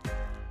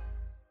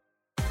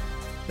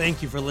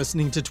 Thank you for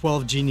listening to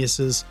 12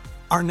 Geniuses.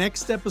 Our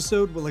next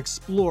episode will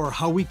explore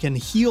how we can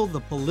heal the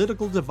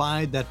political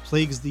divide that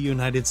plagues the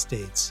United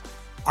States.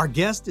 Our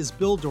guest is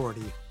Bill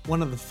Doherty,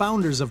 one of the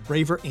founders of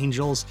Braver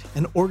Angels,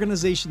 an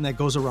organization that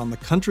goes around the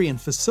country and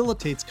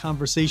facilitates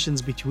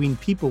conversations between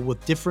people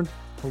with different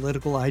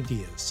political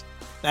ideas.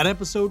 That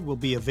episode will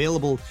be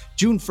available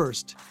June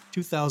 1st,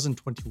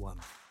 2021.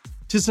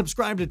 To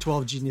subscribe to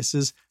 12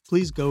 Geniuses,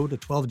 please go to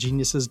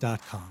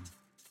 12geniuses.com.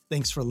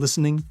 Thanks for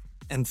listening,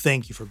 and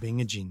thank you for being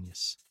a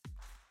genius.